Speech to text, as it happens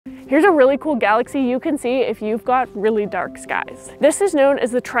Here's a really cool galaxy you can see if you've got really dark skies. This is known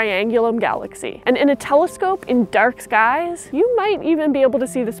as the Trangulum Galaxy. And in a telescope in dark skies, you might even be able to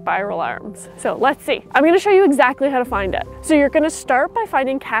see the spiral arms. So let's see. I'm gonna show you exactly how to find it. So you're gonna start by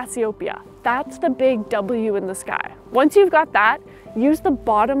finding Cassiopeia. That's the big W in the sky. Once you've got that, use the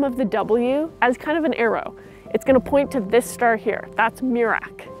bottom of the W as kind of an arrow. It's gonna point to this star here. That's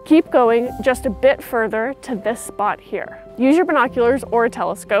Merak. Keep going just a bit further to this spot here. Use your binoculars or a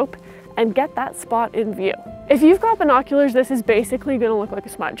telescope and get that spot in view. If you've got binoculars, this is basically gonna look like a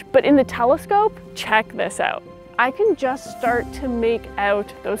smudge, but in the telescope, check this out. I can just start to make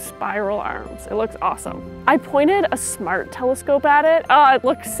out those spiral arms. It looks awesome. I pointed a smart telescope at it. Oh, it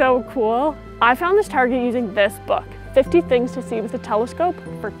looks so cool. I found this target using this book, 50 Things to See with a Telescope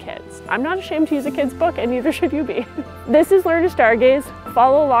for Kids. I'm not ashamed to use a kid's book, and neither should you be. This is Learn to Stargaze.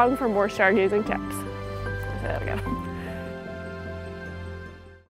 Follow along for more stargazing tips.